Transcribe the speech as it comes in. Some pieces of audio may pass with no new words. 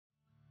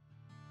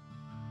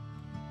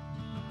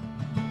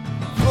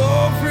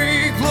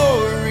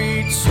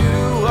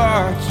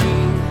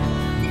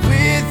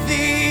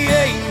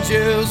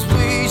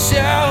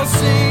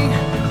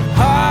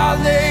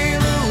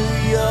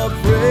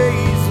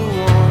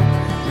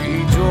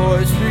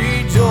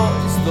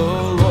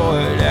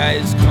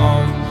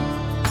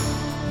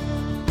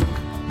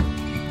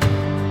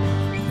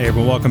Hey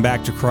everyone, welcome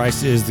back to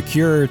Christ is the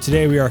Cure.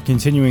 Today we are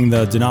continuing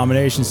the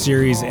Denominations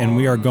series and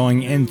we are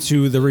going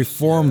into the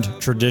Reformed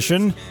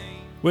tradition,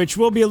 which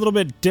will be a little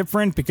bit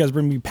different because we're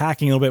going to be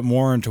packing a little bit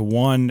more into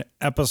one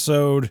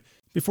episode.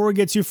 Before we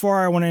get too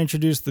far, I want to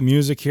introduce the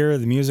music here.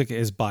 The music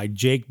is by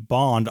Jake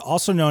Bond,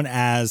 also known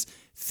as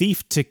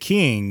Thief to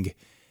King.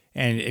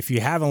 And if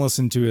you haven't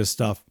listened to his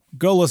stuff,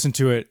 go listen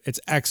to it. It's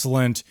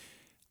excellent.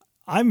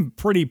 I'm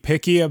pretty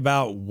picky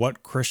about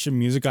what Christian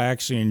music I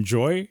actually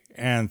enjoy,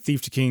 and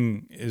Thief to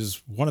King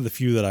is one of the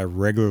few that I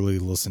regularly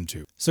listen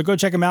to. So go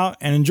check him out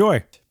and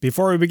enjoy.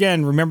 Before we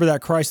begin, remember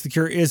that Christ the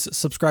Cure is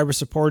subscriber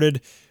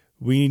supported.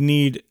 We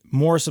need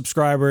more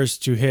subscribers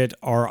to hit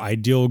our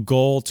ideal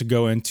goal to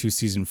go into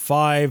season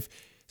 5.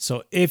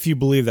 So if you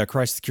believe that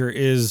Christ the Cure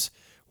is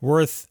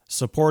worth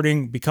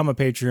supporting, become a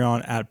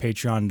Patreon at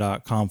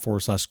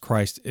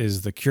patreon.com/Christ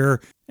is the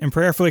Cure, and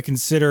prayerfully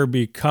consider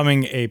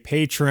becoming a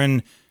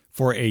patron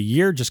for a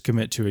year. Just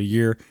commit to a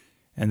year,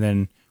 and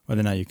then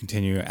whether or not you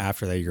continue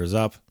after that year is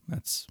up,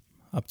 that's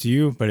up to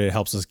you, but it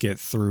helps us get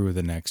through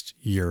the next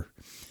year.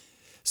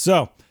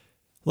 So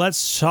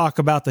let's talk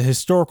about the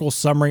historical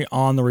summary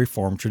on the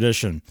Reformed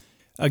tradition.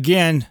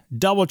 Again,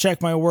 double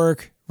check my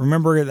work.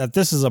 Remember that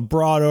this is a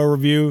broad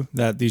overview,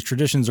 that these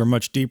traditions are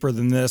much deeper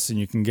than this, and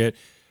you can get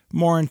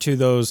more into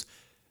those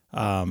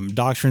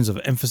doctrines of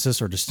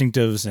emphasis or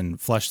distinctives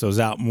and flesh those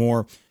out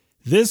more.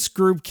 This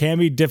group can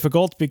be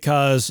difficult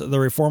because the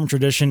Reformed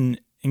tradition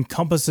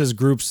encompasses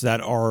groups that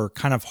are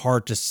kind of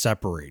hard to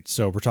separate.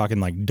 So we're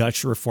talking like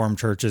Dutch Reformed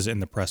churches and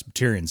the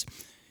Presbyterians.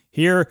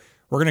 Here,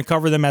 we're going to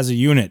cover them as a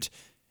unit.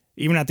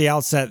 Even at the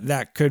outset,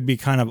 that could be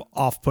kind of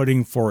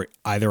off-putting for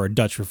either a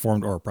Dutch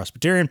Reformed or a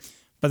Presbyterian,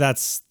 but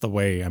that's the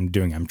way I'm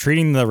doing it. I'm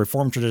treating the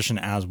Reformed tradition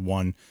as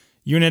one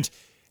unit,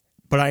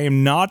 but I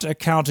am not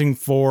accounting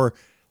for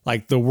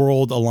like the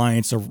World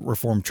Alliance of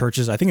Reformed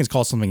Churches. I think it's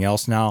called something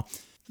else now.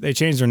 They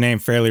changed their name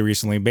fairly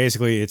recently.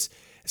 Basically, it's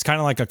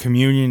kind of like a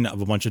communion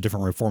of a bunch of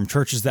different Reformed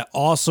churches that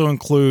also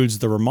includes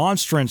the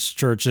Remonstrance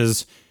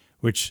churches,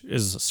 which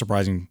is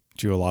surprising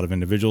to a lot of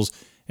individuals.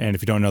 And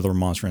if you don't know, the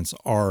Remonstrants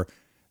are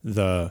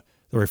the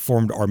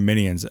Reformed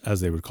Arminians,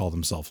 as they would call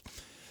themselves.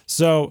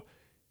 So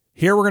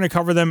here we're going to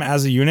cover them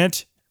as a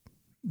unit,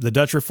 the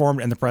Dutch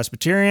Reformed and the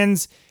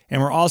Presbyterians.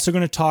 And we're also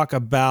going to talk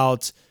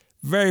about,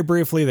 very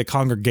briefly, the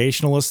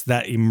Congregationalists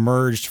that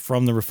emerged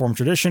from the Reformed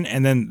tradition,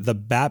 and then the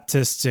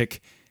Baptistic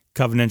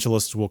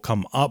Covenantalists will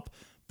come up,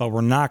 but we're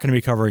not going to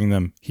be covering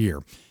them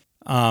here.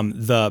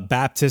 The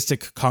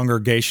Baptistic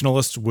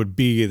Congregationalists would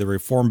be the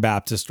Reformed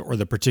Baptist or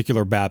the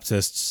particular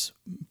Baptists,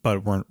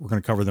 but we're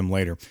going to cover them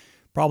later.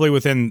 Probably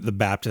within the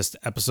Baptist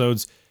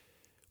episodes,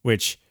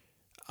 which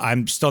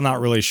I'm still not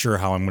really sure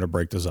how I'm going to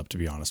break those up, to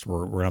be honest.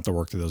 We're going to have to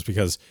work through those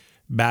because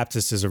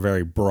Baptist is a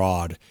very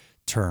broad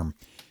term.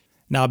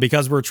 Now,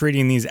 because we're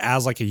treating these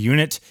as like a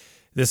unit,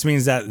 this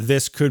means that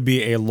this could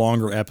be a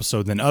longer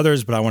episode than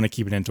others, but I want to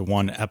keep it into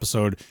one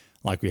episode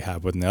like we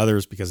have with the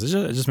others because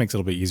it just makes it a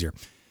little bit easier.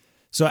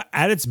 So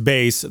at its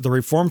base, the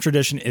Reformed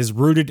tradition is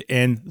rooted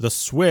in the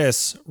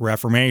Swiss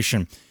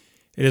Reformation.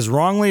 It is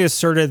wrongly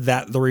asserted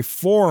that the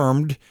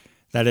Reformed,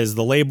 that is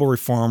the label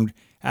Reformed,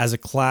 as a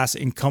class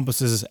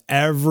encompasses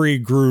every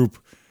group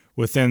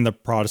within the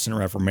Protestant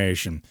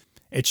Reformation.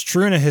 It's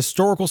true in a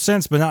historical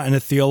sense, but not in a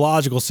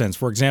theological sense.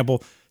 For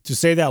example, to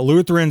say that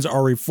Lutherans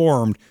are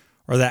Reformed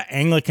or that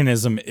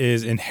Anglicanism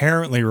is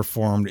inherently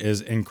Reformed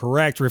is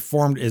incorrect.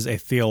 Reformed is a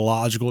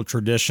theological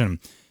tradition.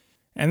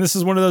 And this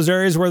is one of those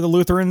areas where the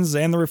Lutherans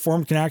and the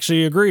Reformed can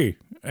actually agree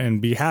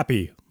and be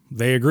happy.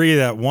 They agree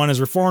that one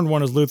is Reformed,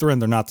 one is Lutheran.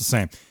 They're not the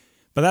same.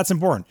 But that's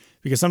important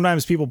because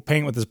sometimes people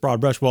paint with this broad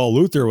brush. Well,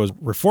 Luther was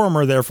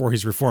Reformer, therefore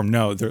he's Reformed.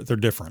 No, they're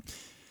different.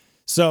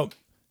 So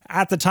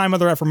at the time of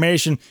the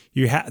Reformation,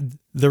 you had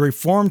the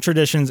Reformed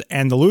traditions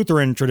and the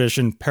Lutheran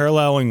tradition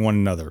paralleling one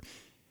another.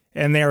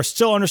 And they are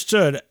still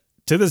understood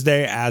to this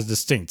day as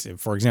distinct.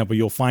 For example,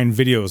 you'll find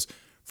videos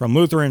from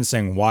Lutherans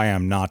saying why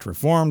I'm not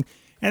Reformed,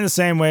 and the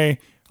same way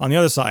on the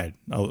other side,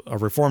 a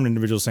Reformed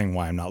individual saying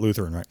why I'm not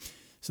Lutheran, right?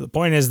 So the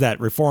point is that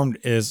Reformed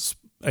is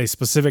a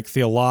specific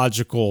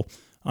theological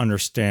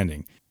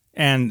understanding.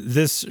 And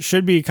this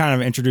should be kind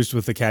of introduced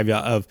with the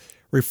caveat of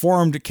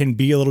Reformed can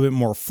be a little bit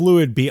more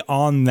fluid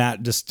beyond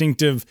that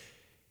distinctive,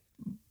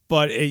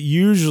 but it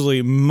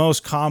usually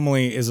most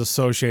commonly is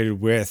associated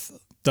with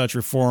Dutch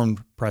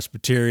Reformed,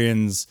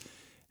 Presbyterians,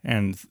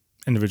 and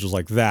individuals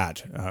like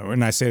that.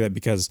 And I say that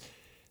because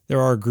there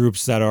are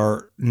groups that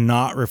are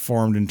not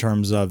Reformed in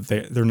terms of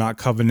they're not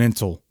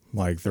covenantal,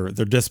 like they're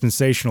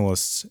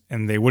dispensationalists,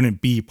 and they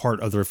wouldn't be part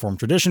of the Reformed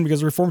tradition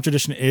because the Reformed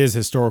tradition is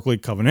historically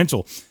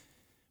covenantal.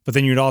 But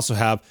then you'd also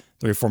have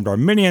the Reformed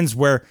Arminians,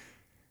 where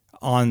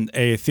on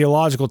a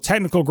theological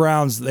technical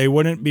grounds, they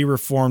wouldn't be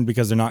Reformed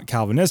because they're not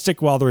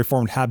Calvinistic, while the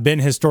Reformed have been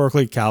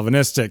historically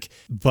Calvinistic.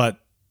 But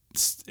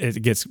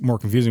it gets more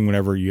confusing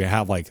whenever you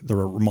have like the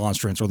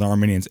Remonstrants or the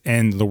Arminians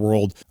and the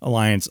World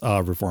Alliance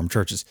of Reformed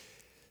Churches.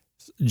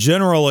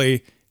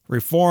 Generally,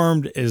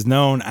 Reformed is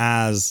known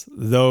as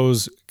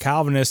those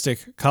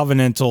Calvinistic,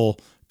 covenantal,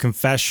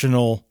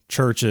 confessional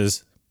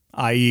churches,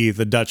 i.e.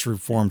 the Dutch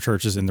Reformed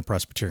churches and the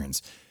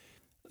Presbyterians.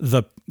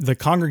 The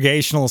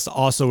Congregationalists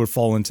also would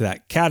fall into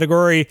that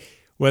category.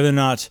 Whether or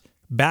not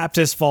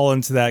Baptists fall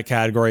into that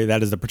category,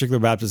 that is the particular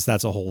Baptist,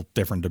 that's a whole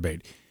different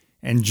debate.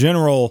 In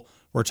general,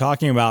 we're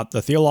talking about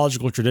the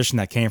theological tradition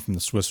that came from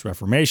the Swiss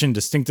Reformation,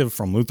 distinctive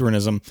from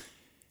Lutheranism.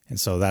 And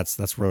so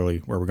that's really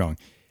where we're going.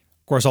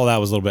 Of course, all that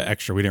was a little bit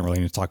extra. We didn't really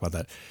need to talk about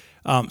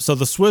that. So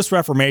the Swiss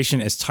Reformation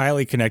is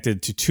tightly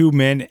connected to two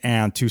men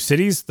and two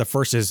cities. The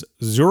first is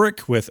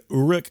Zurich with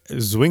Ulrich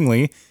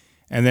Zwingli,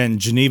 and then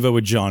Geneva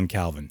with John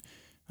Calvin.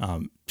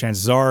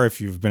 Chances are,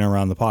 if you've been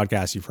around the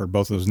podcast, you've heard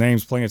both of those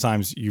names plenty of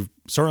times. You've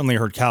certainly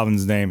heard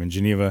Calvin's name in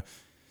Geneva.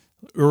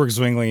 Ulrich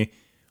Zwingli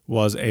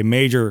was a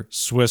major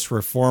Swiss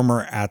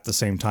reformer at the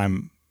same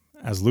time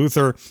as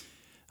Luther,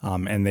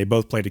 and they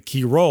both played a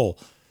key role.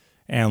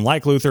 And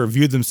like Luther,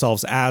 viewed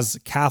themselves as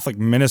Catholic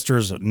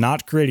ministers,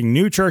 not creating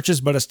new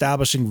churches, but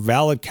establishing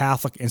valid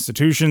Catholic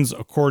institutions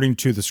according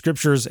to the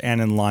scriptures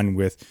and in line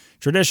with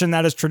tradition.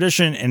 That is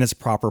tradition in its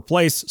proper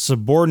place,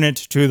 subordinate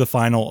to the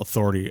final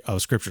authority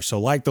of scripture. So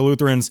like the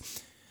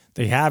Lutherans,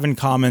 they have in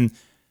common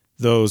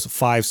those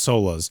five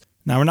solas.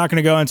 Now, we're not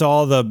going to go into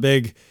all the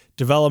big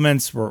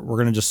developments. We're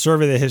going to just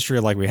survey the history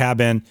like we have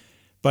been.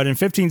 But in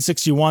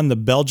 1561, the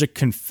Belgic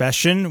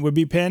Confession would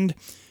be penned,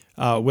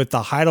 with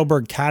the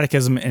Heidelberg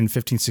Catechism in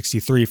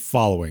 1563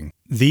 following.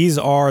 These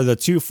are the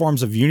two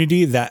forms of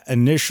unity that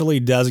initially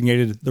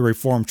designated the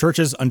Reformed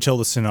churches until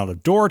the Synod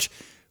of Dort,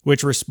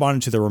 which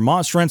responded to the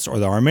Remonstrants or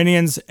the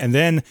Arminians, and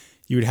then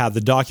you would have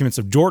the documents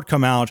of Dort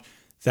come out,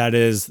 that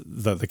is,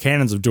 the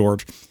canons of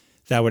Dort,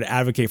 that would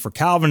advocate for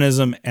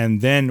Calvinism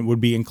and then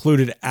would be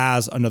included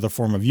as another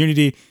form of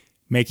unity,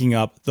 making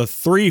up the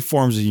three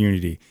forms of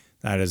unity.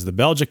 That is the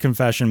Belgic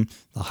Confession,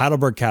 the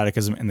Heidelberg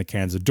Catechism, and the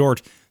Canons of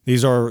Dort.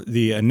 These are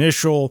the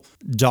initial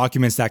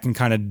documents that can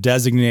kind of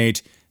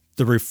designate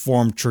the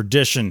Reformed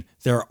tradition.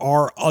 There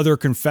are other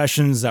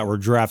confessions that were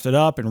drafted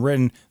up and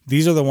written.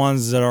 These are the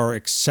ones that are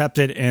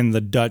accepted in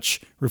the Dutch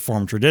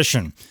Reformed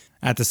tradition.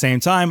 At the same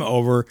time,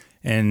 over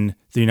in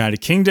the United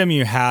Kingdom,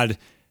 you had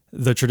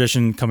the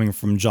tradition coming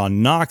from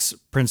John Knox,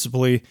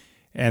 principally,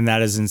 and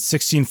that is in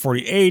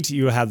 1648,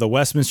 you have the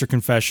Westminster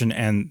Confession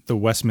and the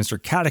Westminster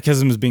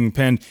Catechisms being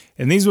penned,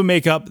 and these would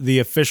make up the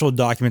official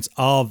documents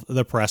of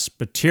the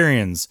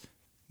Presbyterians.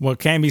 What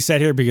can be said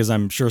here, because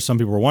I'm sure some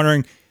people are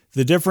wondering,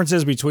 the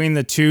differences between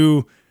the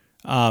two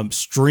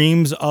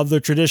streams of the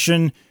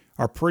tradition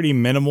are pretty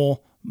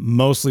minimal,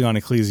 mostly on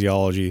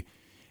ecclesiology.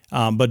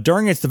 But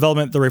during its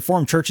development, the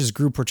Reformed churches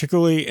grew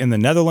particularly in the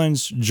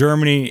Netherlands,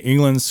 Germany,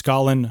 England,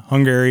 Scotland,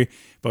 Hungary,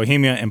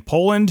 Bohemia, and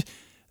Poland,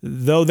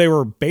 though they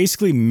were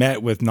basically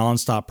met with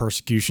nonstop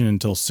persecution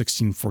until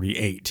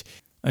 1648.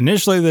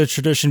 Initially, the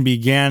tradition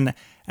began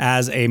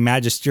as a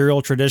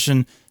magisterial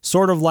tradition,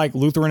 sort of like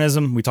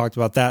Lutheranism. We talked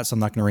about that, so I'm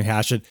not going to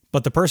rehash it.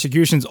 But the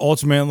persecutions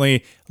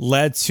ultimately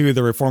led to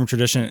the Reformed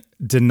tradition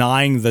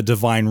denying the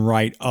divine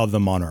right of the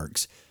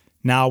monarchs.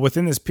 Now,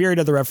 within this period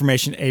of the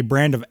Reformation, a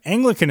brand of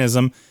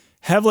Anglicanism,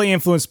 heavily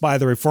influenced by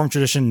the Reformed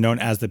tradition known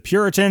as the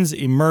Puritans,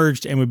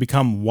 emerged and would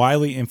become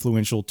widely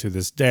influential to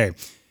this day.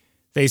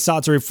 They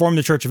sought to reform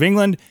the Church of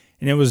England,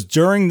 and it was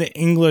during the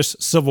English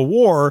Civil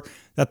War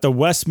that the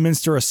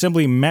Westminster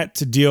Assembly met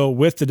to deal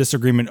with the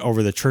disagreement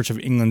over the Church of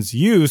England's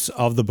use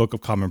of the Book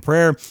of Common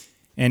Prayer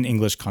in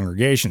English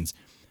congregations.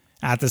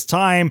 At this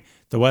time,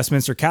 the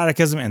Westminster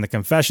Catechism and the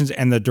Confessions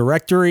and the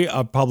Directory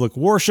of Public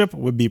Worship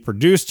would be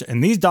produced,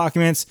 and these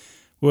documents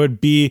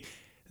would be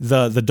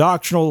the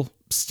doctrinal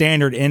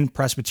standard in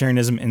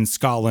Presbyterianism in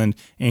Scotland,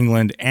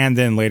 England, and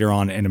then later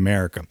on in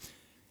America.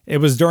 It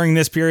was during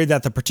this period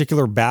that the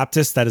particular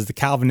Baptists, that is the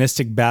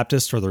Calvinistic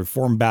Baptists or the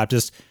Reformed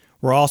Baptists,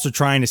 were also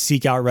trying to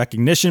seek out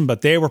recognition,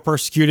 but they were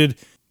persecuted.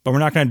 But we're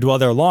not going to dwell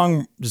there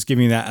long, just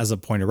giving that as a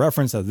point of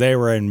reference that they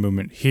were in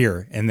movement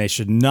here, and they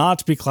should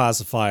not be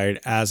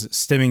classified as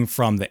stemming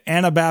from the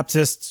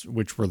Anabaptists,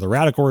 which were the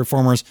radical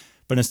reformers,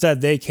 but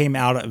instead they came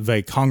out of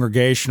a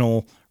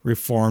congregational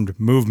Reformed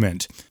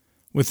movement.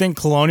 Within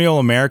colonial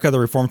America, the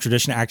Reformed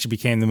tradition actually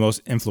became the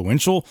most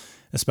influential,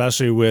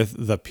 especially with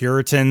the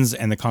Puritans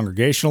and the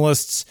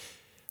Congregationalists,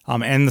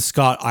 and the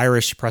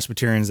Scot-Irish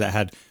Presbyterians that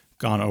had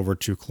gone over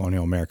to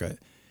colonial America.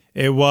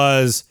 It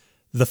was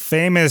the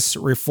famous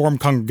Reformed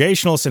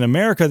Congregationalists in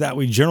America that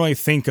we generally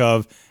think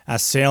of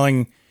as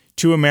sailing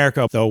to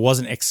America, though it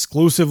wasn't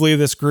exclusively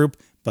this group,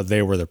 but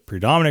they were the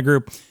predominant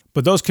group.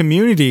 But those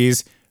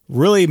communities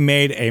really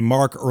made a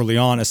mark early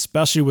on,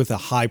 especially with a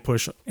high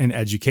push in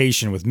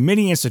education, with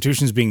many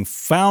institutions being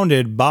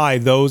founded by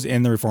those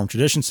in the Reformed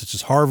tradition, such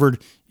as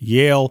Harvard,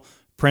 Yale,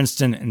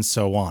 Princeton, and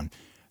so on.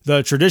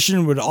 The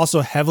tradition would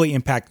also heavily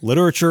impact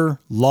literature,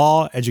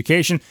 law,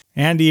 education,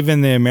 and even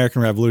the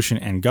American Revolution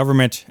and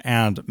government,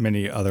 and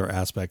many other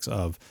aspects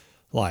of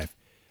life.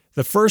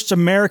 The first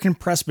American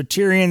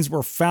Presbyterians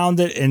were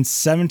founded in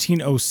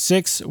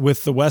 1706,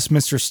 with the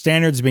Westminster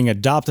Standards being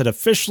adopted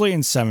officially in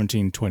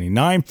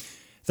 1729.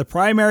 The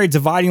primary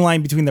dividing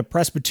line between the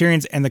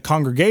Presbyterians and the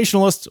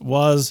Congregationalists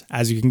was,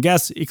 as you can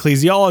guess,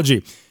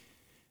 ecclesiology.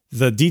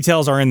 The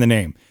details are in the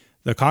name.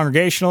 The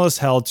Congregationalists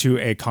held to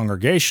a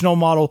congregational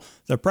model.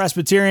 The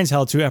Presbyterians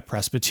held to a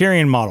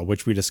Presbyterian model,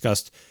 which we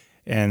discussed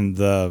in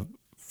the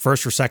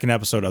first or second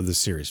episode of this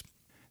series.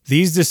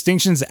 These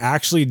distinctions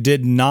actually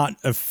did not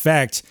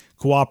affect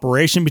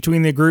cooperation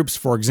between the groups.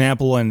 For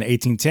example, in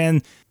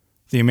 1810,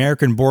 the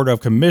American Board of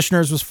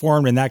Commissioners was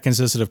formed, and that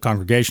consisted of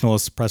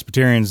Congregationalists,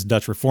 Presbyterians,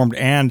 Dutch Reformed,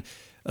 and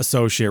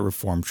Associate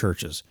Reformed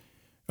churches.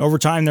 Over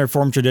time, the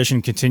Reformed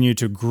tradition continued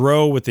to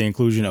grow with the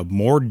inclusion of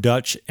more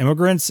Dutch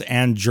immigrants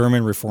and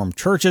German Reformed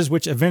churches,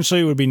 which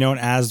eventually would be known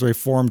as the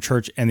Reformed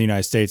Church in the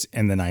United States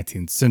in the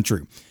 19th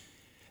century.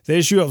 The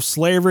issue of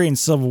slavery and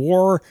civil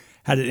war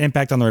had an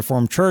impact on the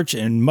Reformed Church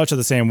in much of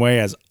the same way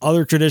as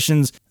other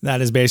traditions.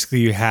 That is, basically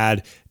you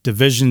had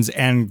divisions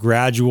and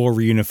gradual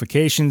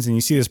reunifications, and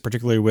you see this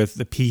particularly with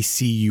the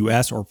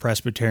PCUS, or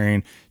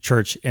Presbyterian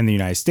Church in the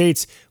United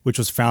States, which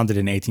was founded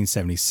in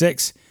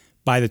 1876.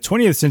 By the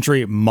 20th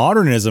century,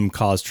 modernism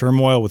caused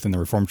turmoil within the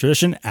Reformed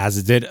tradition, as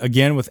it did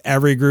again with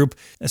every group,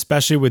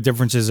 especially with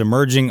differences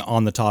emerging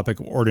on the topic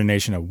of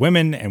ordination of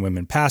women and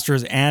women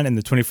pastors, and in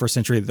the 21st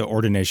century, the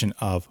ordination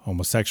of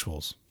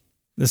homosexuals.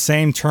 The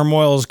same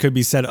turmoils could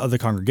be said of the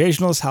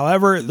Congregationalists.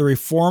 However, the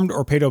Reformed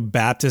or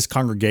Paedo-Baptist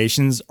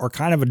congregations are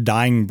kind of a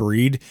dying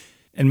breed,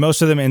 and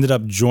most of them ended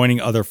up joining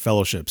other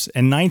fellowships.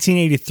 In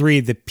 1983,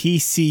 the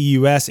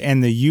PCUS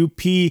and the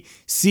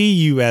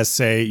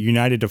UPCUSA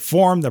united to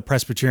form the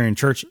Presbyterian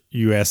Church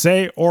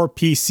USA, or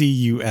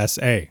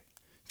PCUSA.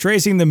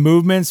 Tracing the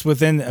movements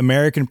within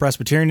American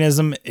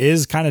Presbyterianism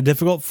is kind of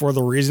difficult for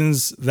the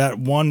reasons that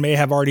one may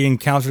have already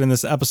encountered in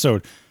this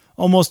episode.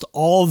 Almost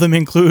all of them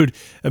include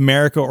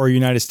America or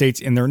United States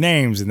in their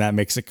names, and that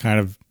makes it kind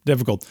of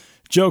difficult.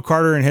 Joe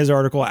Carter, in his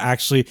article,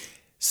 actually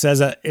says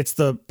that it's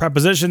the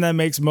preposition that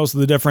makes most of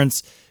the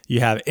difference.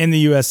 You have in the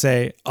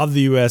USA, of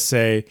the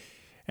USA,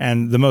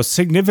 and the most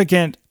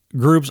significant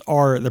groups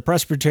are the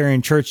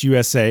Presbyterian Church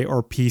USA,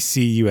 or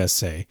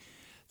PCUSA,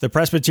 the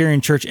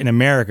Presbyterian Church in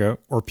America,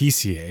 or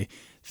PCA,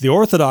 the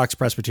Orthodox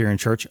Presbyterian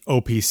Church,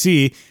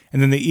 OPC,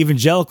 and then the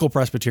Evangelical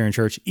Presbyterian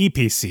Church,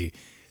 EPC.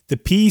 The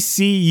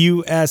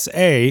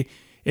PCUSA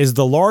is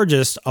the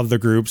largest of the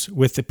groups,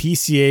 with the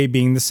PCA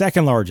being the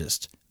second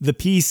largest. The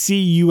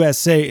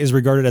PCUSA is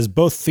regarded as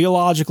both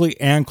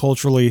theologically and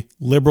culturally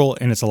liberal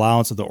in its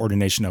allowance of the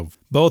ordination of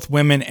both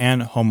women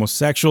and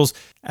homosexuals,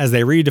 as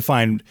they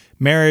redefined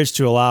marriage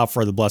to allow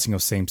for the blessing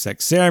of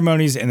same-sex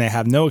ceremonies, and they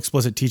have no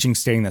explicit teaching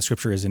stating that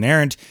Scripture is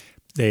inerrant.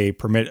 They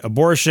permit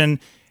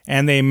abortion,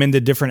 and they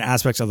amended different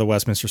aspects of the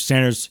Westminster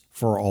Standards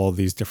for all of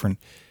these different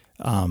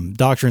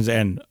doctrines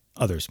and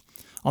others.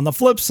 On the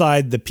flip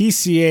side, the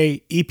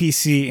PCA,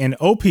 EPC, and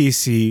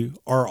OPC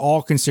are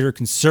all considered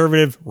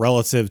conservative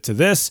relative to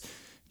this.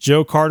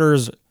 Joe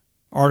Carter's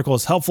article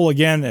is helpful.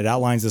 Again, it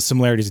outlines the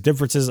similarities and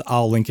differences.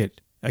 I'll link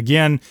it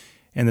again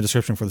in the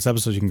description for this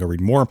episode. You can go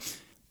read more.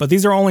 But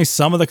these are only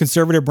some of the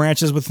conservative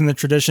branches within the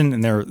tradition,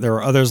 and there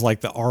are others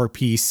like the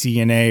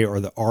RPCNA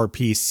or the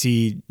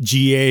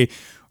RPCGA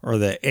or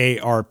the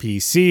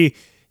ARPC.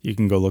 You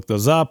can go look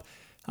those up.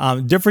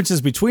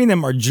 Differences between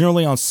them are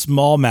generally on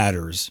small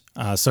matters,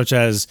 such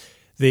as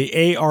the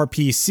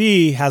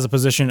ARPC has a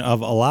position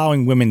of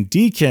allowing women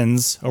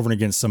deacons over and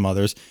against some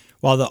others,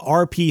 while the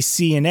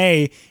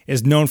RPCNA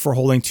is known for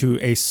holding to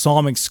a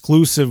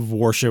psalm-exclusive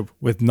worship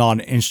with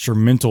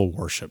non-instrumental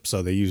worship.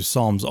 So they use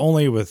psalms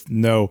only with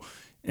no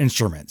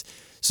instrument.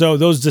 So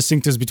those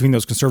distinctives between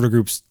those conservative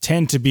groups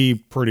tend to be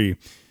pretty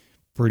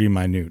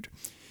minute.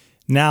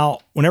 Now,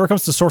 whenever it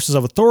comes to sources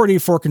of authority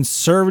for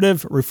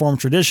conservative Reformed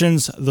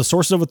traditions, the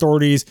sources of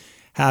authorities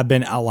have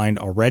been outlined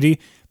already,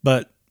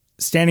 but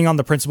standing on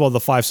the principle of the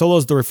five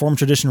solas, the Reformed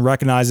tradition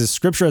recognizes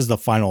Scripture as the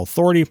final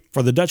authority.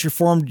 For the Dutch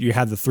Reformed, you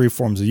have the three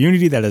forms of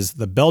unity, that is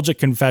the Belgic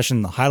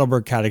Confession, the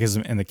Heidelberg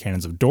Catechism, and the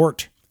Canons of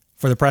Dort.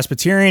 For the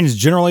Presbyterians,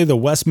 generally the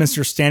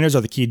Westminster Standards are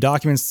the key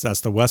documents.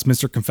 That's the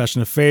Westminster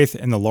Confession of Faith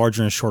and the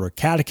larger and shorter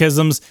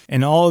catechisms.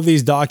 And all of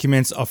these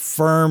documents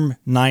affirm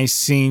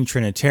Nicene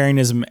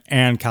Trinitarianism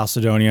and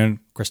Chalcedonian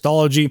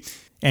Christology.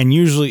 And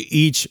usually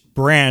each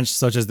branch,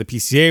 such as the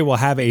PCA, will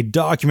have a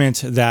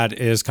document that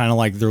is kind of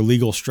like their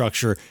legal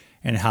structure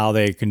and how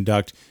they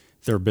conduct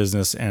their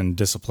business and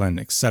discipline,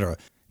 etc.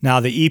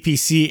 Now, the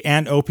EPC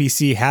and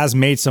OPC has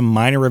made some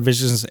minor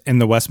revisions in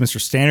the Westminster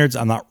Standards.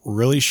 I'm not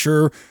really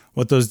sure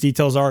what those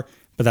details are,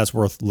 but that's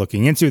worth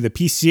looking into. The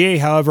PCA,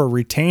 however,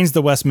 retains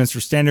the Westminster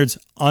Standards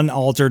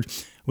unaltered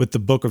with the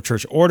Book of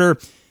Church Order.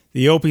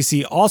 The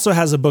OPC also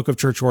has a Book of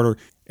Church Order.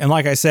 And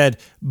like I said,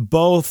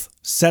 both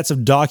sets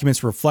of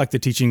documents reflect the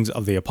teachings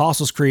of the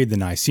Apostles' Creed, the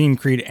Nicene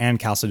Creed, and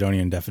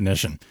Chalcedonian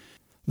definition.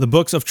 The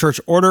Books of Church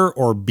Order,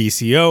 or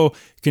BCO,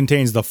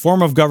 contains the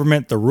form of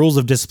government, the rules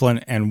of discipline,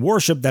 and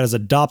worship that is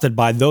adopted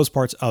by those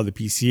parts of the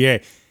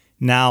PCA.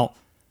 Now,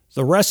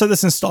 the rest of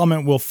this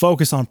installment will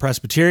focus on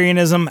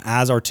Presbyterianism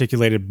as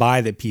articulated by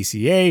the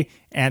PCA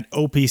and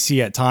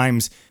OPC at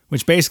times,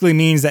 which basically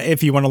means that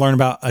if you want to learn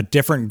about a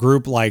different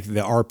group like the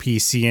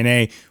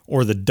RPCNA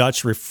or the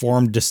Dutch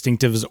Reformed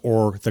Distinctives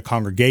or the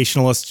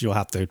Congregationalists, you'll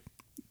have to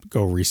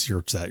go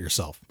research that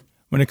yourself.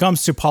 When it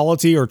comes to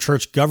polity or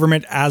church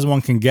government, as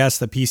one can guess,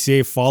 the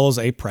PCA follows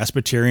a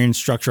Presbyterian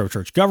structure of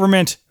church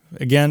government.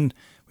 Again,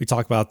 we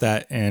talked about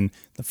that in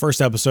the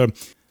first episode.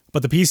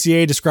 But the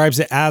PCA describes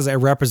it as a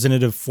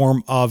representative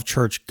form of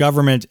church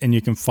government, and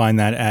you can find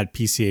that at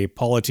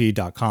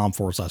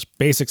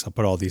pcapolity.com/basics. I'll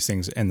put all these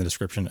things in the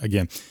description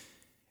again.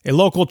 A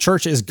local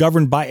church is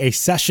governed by a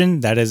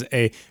session, that is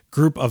a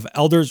group of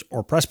elders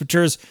or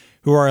presbyters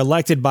who are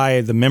elected by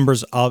the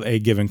members of a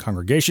given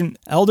congregation.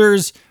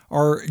 Elders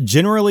are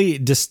generally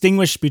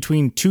distinguished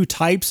between two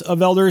types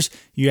of elders.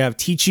 You have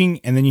teaching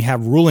and then you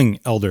have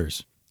ruling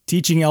elders.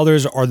 Teaching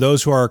elders are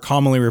those who are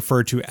commonly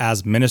referred to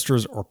as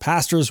ministers or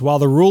pastors, while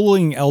the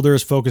ruling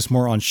elders focus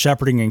more on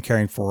shepherding and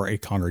caring for a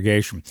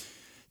congregation.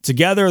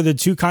 Together, the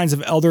two kinds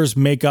of elders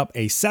make up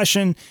a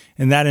session,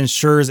 and that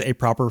ensures a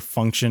proper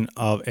function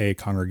of a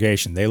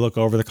congregation. They look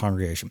over the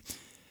congregation.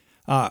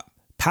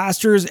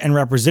 Pastors and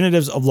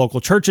representatives of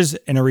local churches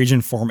in a region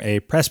form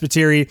a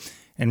presbytery,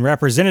 and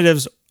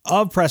representatives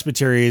of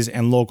presbyteries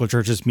and local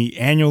churches meet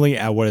annually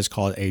at what is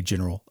called a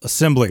General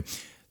Assembly.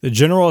 The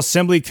General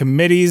Assembly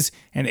committees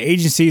and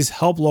agencies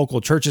help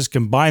local churches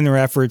combine their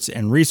efforts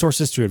and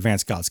resources to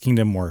advance God's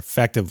kingdom more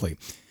effectively.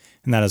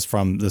 And that is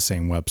from the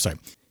same website.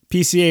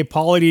 PCA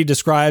polity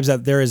describes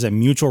that there is a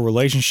mutual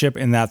relationship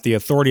in that the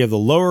authority of the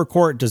lower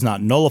court does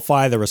not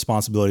nullify the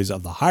responsibilities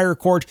of the higher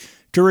court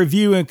to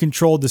review and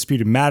control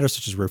disputed matters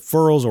such as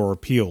referrals or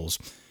appeals.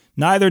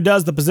 Neither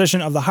does the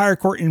position of the higher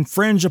court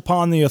infringe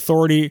upon the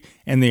authority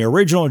and the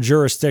original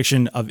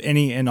jurisdiction of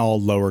any and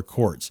all lower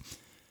courts.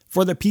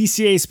 For the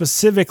PCA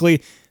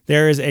specifically,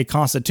 there is a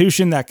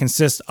constitution that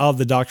consists of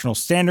the doctrinal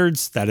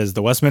standards, that is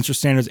the Westminster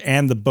Standards,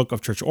 and the Book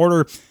of Church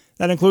Order.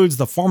 That includes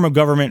the form of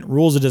government,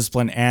 rules of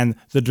discipline, and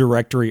the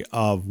directory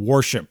of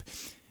worship.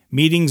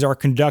 Meetings are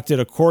conducted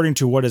according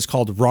to what is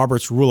called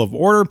Robert's Rule of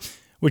Order,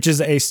 which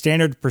is a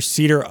standard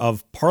procedure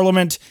of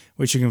Parliament,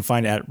 which you can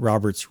find at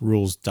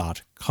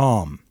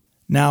robertsrules.com.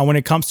 Now, when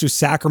it comes to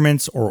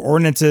sacraments or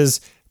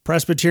ordinances,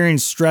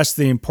 Presbyterians stress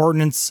the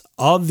importance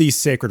of these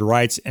sacred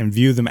rites and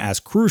view them as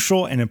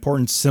crucial and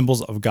important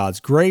symbols of God's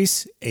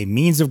grace, a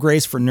means of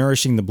grace for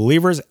nourishing the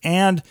believers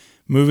and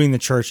moving the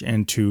church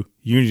into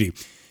unity.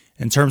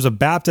 In terms of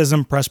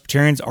baptism,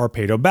 Presbyterians are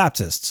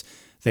Paedobaptists.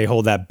 They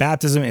hold that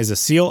baptism is a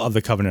seal of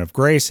the covenant of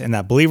grace and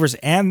that believers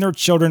and their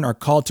children are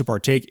called to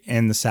partake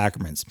in the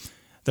sacraments.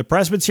 The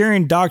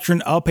Presbyterian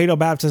doctrine of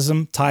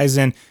Paedobaptism ties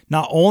in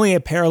not only a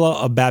parallel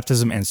of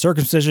baptism and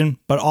circumcision,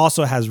 but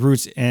also has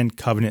roots in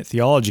covenant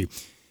theology.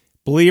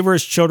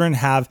 Believers' children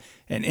have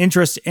an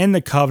interest in the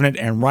covenant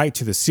and right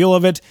to the seal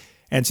of it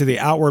and to the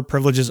outward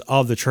privileges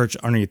of the church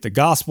underneath the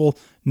gospel,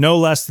 no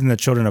less than the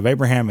children of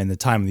Abraham in the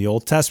time of the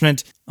Old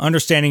Testament,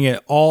 understanding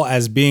it all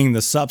as being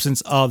the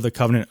substance of the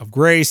covenant of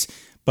grace,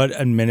 but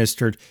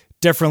administered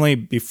differently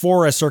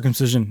before as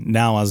circumcision,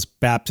 now as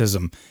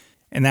baptism.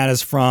 And that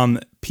is from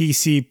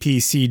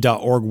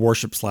pcpc.org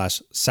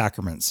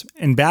worship/sacraments.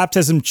 In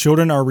baptism,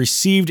 children are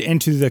received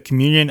into the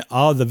communion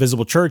of the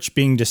visible church,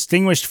 being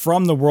distinguished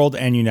from the world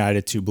and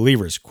united to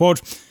believers.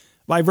 Quote,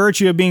 by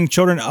virtue of being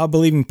children of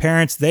believing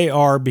parents, they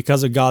are,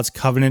 because of God's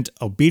covenant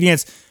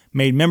obedience,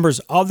 made members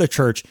of the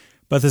church,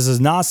 but this is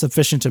not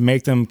sufficient to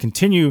make them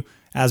continue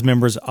as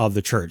members of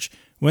the church.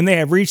 When they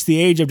have reached the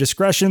age of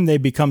discretion, they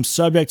become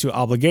subject to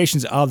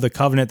obligations of the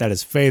covenant, that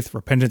is faith,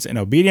 repentance, and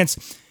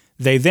obedience.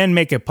 They then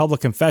make a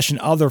public confession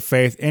of their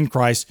faith in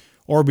Christ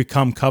or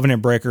become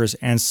covenant breakers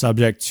and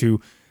subject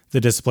to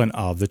the discipline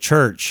of the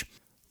church.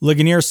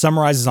 Ligonier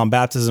summarizes on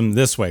baptism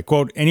this way,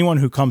 quote, anyone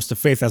who comes to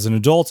faith as an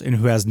adult and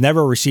who has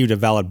never received a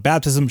valid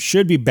baptism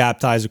should be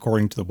baptized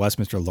according to the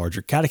Westminster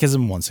Larger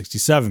Catechism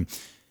 167.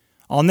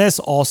 On this,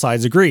 all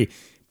sides agree.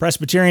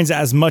 Presbyterians,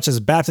 as much as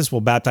Baptists,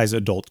 will baptize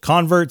adult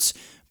converts,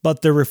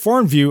 but the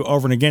Reformed view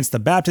over and against the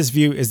Baptist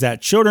view is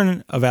that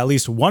children of at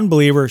least one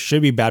believer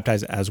should be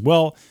baptized as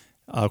well,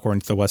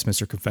 according to the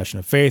Westminster Confession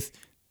of Faith,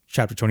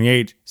 chapter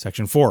 28,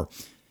 section 4.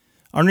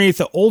 Underneath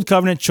the Old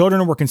Covenant,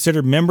 children were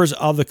considered members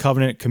of the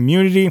covenant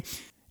community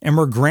and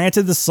were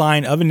granted the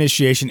sign of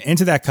initiation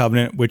into that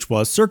covenant, which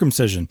was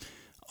circumcision.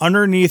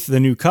 Underneath the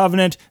New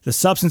Covenant, the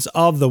substance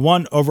of the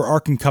one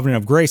overarching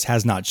covenant of grace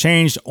has not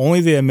changed,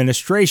 only the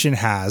administration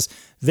has.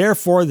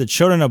 Therefore, the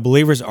children of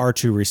believers are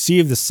to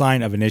receive the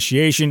sign of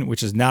initiation,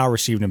 which is now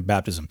received in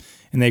baptism.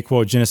 And they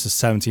quote Genesis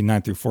 17,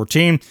 9 through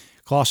 14,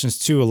 Colossians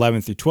 2,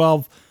 11 through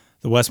 12,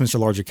 the Westminster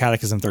Larger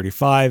Catechism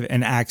 35,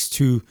 and Acts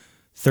 2,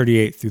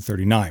 38 through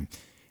 39.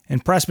 In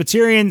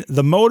Presbyterian,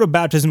 the mode of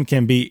baptism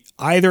can be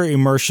either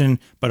immersion,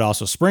 but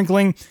also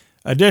sprinkling.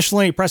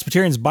 Additionally,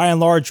 Presbyterians by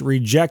and large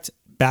reject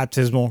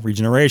baptismal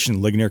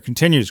regeneration. Ligonier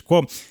continues,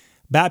 quote,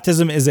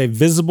 baptism is a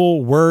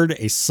visible word,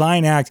 a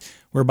sign act,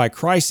 whereby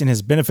Christ and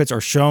his benefits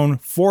are shown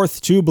forth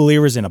to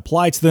believers and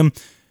applied to them.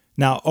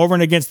 Now, over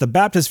and against the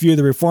Baptist view,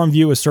 the Reformed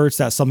view asserts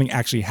that something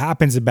actually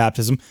happens in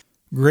baptism.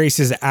 Grace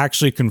is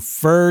actually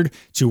conferred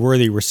to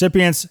worthy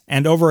recipients,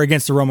 and over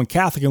against the Roman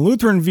Catholic and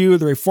Lutheran view,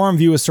 the Reformed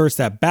view asserts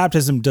that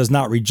baptism does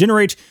not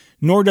regenerate,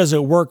 nor does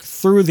it work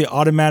through the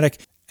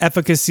automatic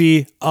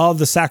efficacy of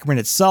the sacrament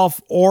itself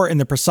or in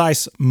the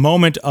precise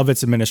moment of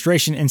its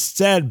administration.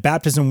 Instead,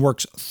 baptism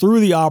works through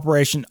the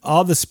operation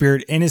of the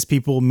Spirit in his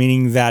people,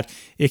 meaning that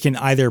it can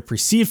either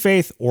precede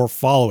faith or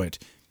follow it.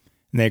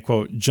 And they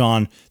quote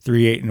John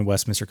 3:8 in the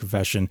Westminster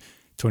Confession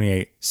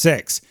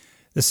 28:6.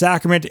 The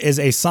sacrament is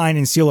a sign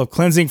and seal of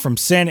cleansing from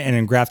sin and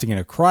engrafting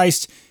into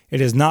Christ.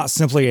 It is not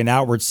simply an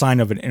outward sign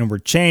of an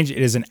inward change. It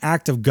is an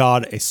act of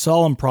God, a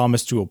solemn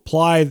promise to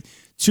apply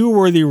to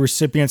worthy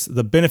recipients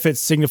the benefits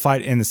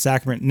signified in the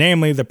sacrament,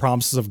 namely the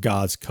promises of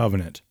God's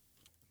covenant.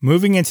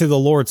 Moving into the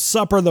Lord's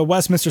Supper, the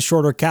Westminster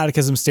Shorter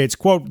Catechism states,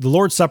 quote, "The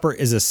Lord's Supper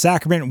is a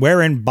sacrament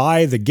wherein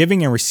by the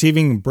giving and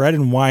receiving bread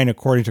and wine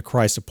according to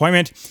Christ's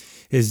appointment,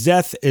 his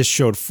death is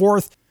showed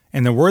forth,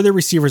 and the worthy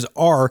receivers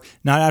are,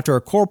 not after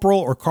a corporal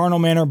or carnal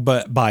manner,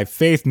 but by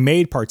faith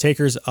made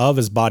partakers of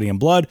his body and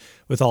blood,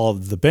 with all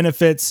of the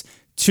benefits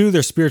to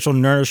their spiritual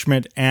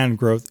nourishment and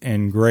growth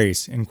in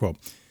grace," end quote.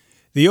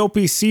 The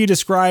OPC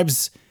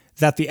describes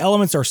that the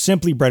elements are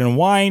simply bread and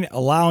wine,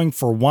 allowing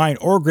for wine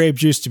or grape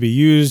juice to be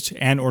used,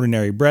 and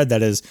ordinary bread,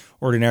 that is,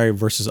 ordinary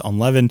versus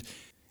unleavened.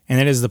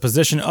 And it is the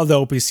position of the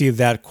OPC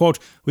that, quote,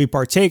 "We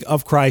partake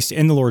of Christ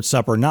in the Lord's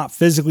Supper, not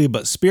physically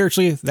but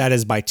spiritually, that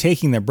is, by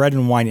taking the bread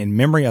and wine in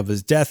memory of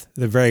his death.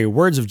 The very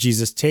words of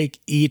Jesus, 'Take,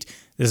 eat,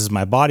 this is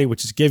my body,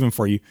 which is given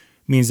for you,'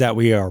 means that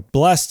we are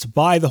blessed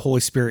by the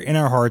Holy Spirit in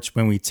our hearts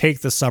when we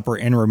take the supper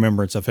in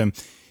remembrance of him.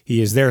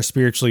 He is there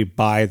spiritually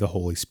by the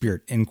Holy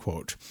Spirit," end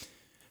quote.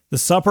 The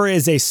supper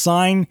is a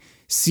sign,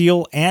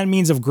 seal, and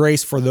means of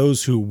grace for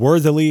those who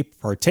worthily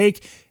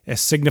partake. It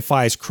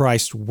signifies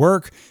Christ's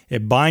work.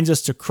 It binds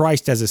us to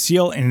Christ as a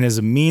seal, and it is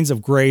a means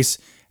of grace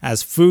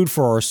as food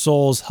for our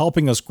souls,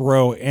 helping us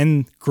grow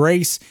in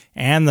grace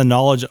and the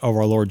knowledge of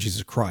our Lord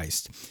Jesus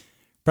Christ.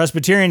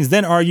 Presbyterians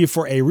then argue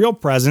for a real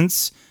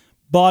presence,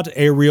 but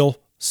a real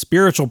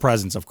spiritual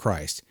presence of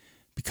Christ.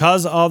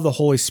 Because of the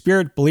Holy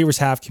Spirit, believers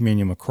have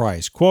communion with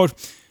Christ. Quote,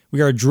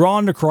 "We are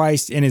drawn to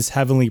Christ in his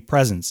heavenly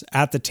presence.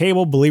 At the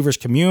table, believers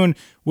commune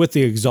with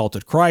the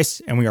exalted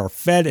Christ, and we are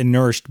fed and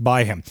nourished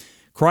by him.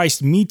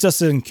 Christ meets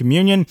us in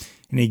communion,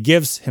 and he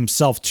gives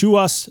himself to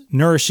us,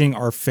 nourishing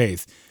our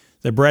faith.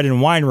 The bread and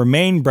wine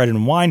remain bread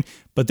and wine,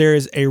 but there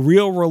is a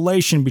real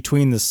relation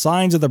between the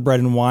signs of the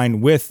bread and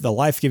wine with the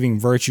life-giving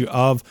virtue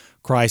of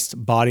Christ's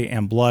body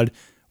and blood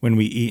when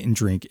we eat and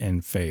drink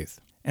in faith."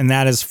 And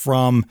that is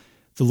from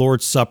the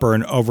Lord's Supper,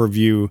 an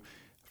overview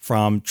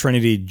from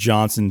Trinity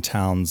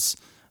Johnsontown's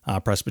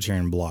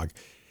Presbyterian blog.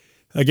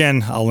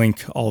 Again, I'll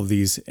link all of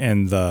these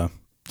in the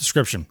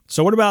description.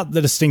 So what about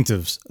the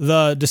distinctives?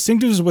 The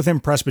distinctives within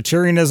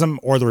Presbyterianism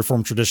or the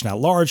Reformed tradition at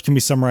large can be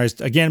summarized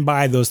again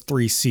by those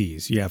three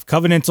C's. You have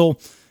covenantal,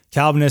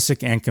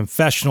 Calvinistic, and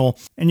confessional.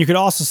 And you could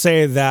also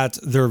say that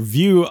their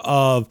view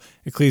of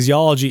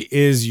ecclesiology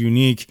is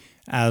unique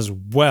as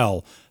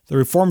well. The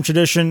Reformed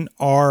tradition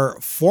are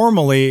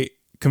formally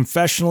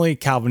confessionally,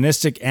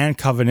 Calvinistic, and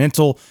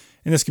covenantal,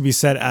 and this can be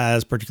said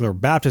as particular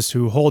Baptists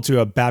who hold to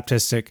a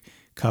Baptistic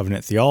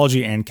covenant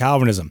theology and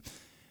Calvinism.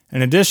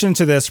 In addition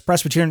to this,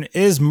 Presbyterian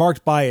is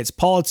marked by its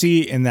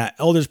polity in that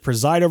elders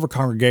preside over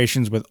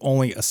congregations with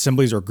only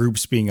assemblies or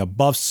groups being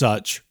above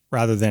such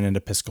rather than an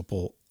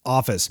episcopal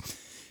office.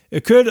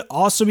 It could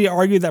also be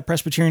argued that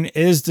Presbyterian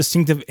is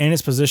distinctive in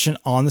its position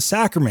on the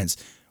sacraments.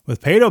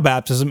 With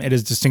paedobaptism, it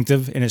is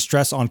distinctive in its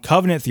stress on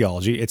covenant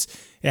theology. It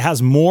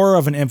has more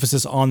of an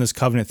emphasis on this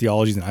covenant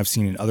theology than I've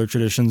seen in other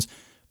traditions,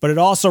 but it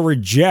also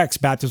rejects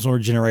baptismal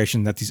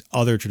regeneration that these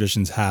other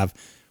traditions have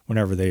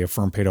whenever they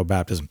affirm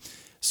paedobaptism.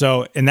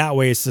 So in that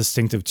way, it's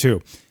distinctive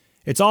too.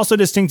 It's also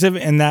distinctive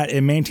in that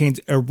it maintains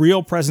a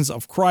real presence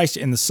of Christ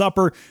in the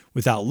supper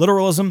without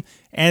literalism,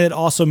 and it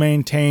also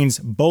maintains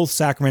both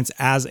sacraments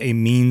as a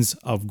means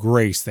of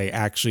grace. They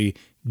actually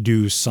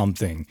do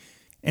something.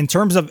 In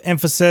terms of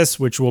emphasis,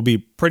 which will be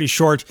pretty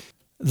short,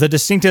 the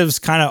distinctives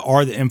kind of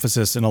are the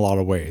emphasis in a lot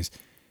of ways.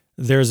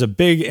 There's a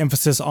big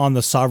emphasis on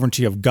the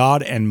sovereignty of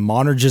God and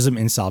monergism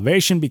in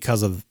salvation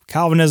because of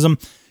Calvinism.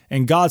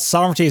 And God's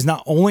sovereignty is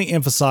not only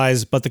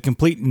emphasized, but the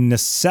complete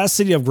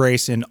necessity of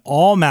grace in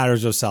all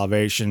matters of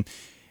salvation,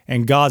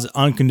 and God's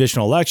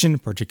unconditional election,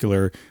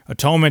 particular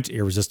atonement,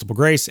 irresistible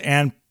grace,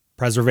 and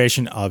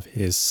preservation of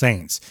his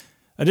saints.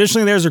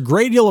 Additionally, there's a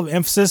great deal of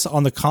emphasis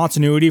on the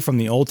continuity from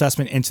the Old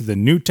Testament into the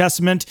New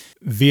Testament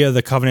via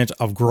the covenant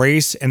of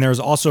grace, and there's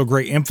also a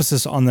great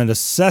emphasis on the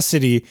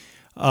necessity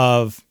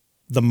of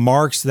the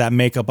marks that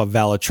make up a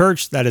valid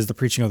church, that is the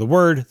preaching of the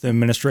word, the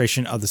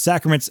administration of the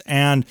sacraments,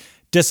 and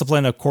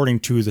discipline according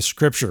to the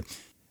scripture.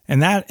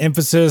 And that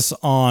emphasis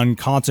on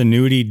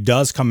continuity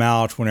does come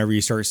out whenever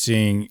you start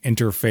seeing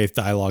interfaith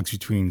dialogues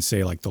between,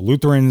 say, like the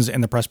Lutherans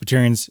and the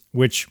Presbyterians,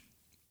 which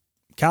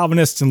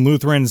Calvinists and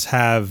Lutherans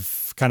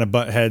have kind of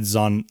butt heads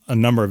on a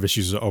number of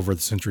issues over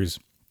the centuries.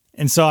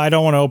 And so I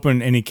don't want to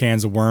open any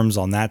cans of worms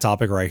on that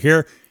topic right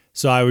here.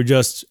 So I would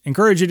just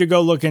encourage you to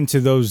go look into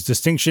those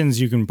distinctions.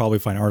 You can probably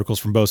find articles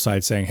from both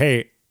sides saying,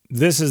 hey,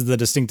 this is the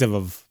distinctive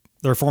of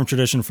the Reformed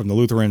tradition from the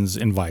Lutherans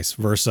and vice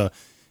versa.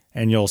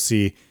 And you'll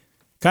see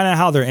kind of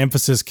how their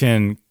emphasis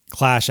can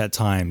clash at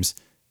times.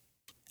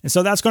 And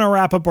so that's going to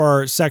wrap up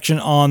our section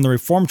on the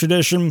Reformed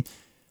tradition.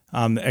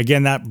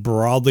 Again, that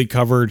broadly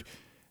covered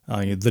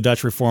the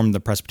Dutch Reformed, the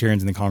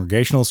Presbyterians, and the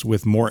Congregationalists,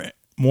 with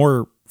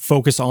more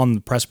focus on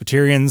the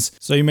Presbyterians.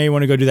 So you may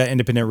want to go do that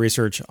independent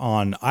research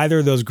on either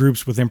of those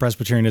groups within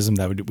Presbyterianism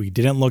that we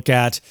didn't look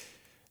at,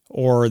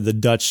 or the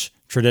Dutch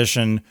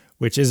tradition,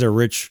 which is a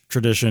rich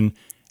tradition,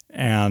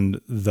 and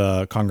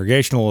the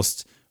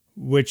Congregationalists,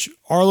 which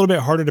are a little bit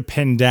harder to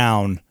pin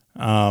down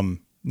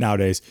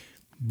nowadays,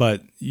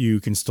 but you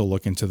can still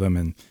look into them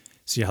and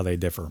see how they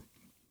differ.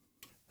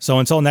 So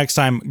until next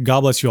time,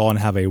 God bless you all and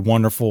have a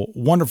wonderful,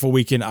 wonderful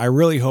weekend. I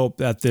really hope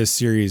that this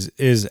series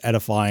is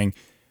edifying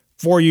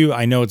for you.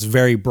 I know it's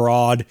very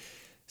broad,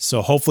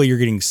 so hopefully you're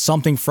getting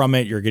something from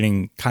it. You're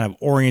getting kind of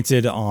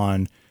oriented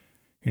on,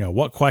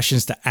 what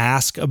questions to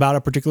ask about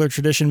a particular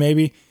tradition,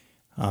 maybe.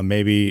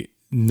 Maybe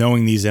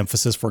knowing these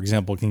emphasis, for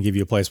example, can give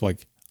you a place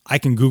like, I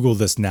can Google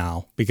this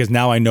now because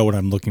now I know what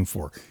I'm looking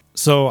for.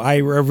 So I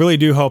really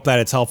do hope that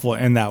it's helpful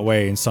in that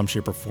way, in some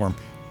shape or form.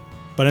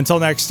 But until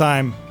next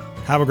time,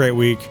 have a great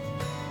week,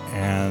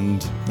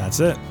 and that's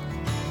it.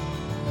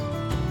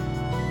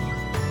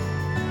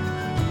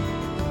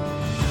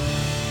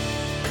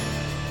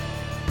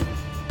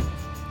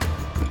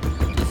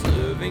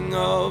 Deserving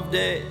of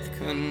death,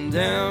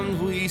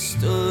 condemned we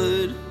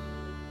stood,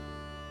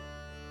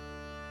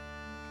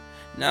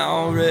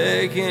 now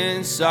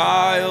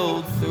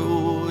reconciled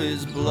through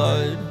his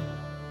blood.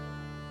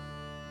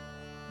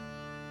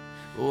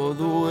 For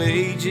the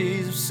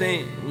wages of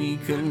sin we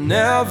could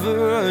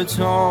never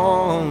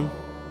atone,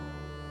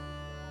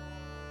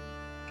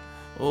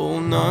 oh,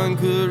 none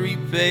could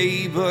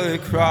repay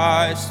but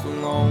Christ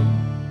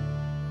alone.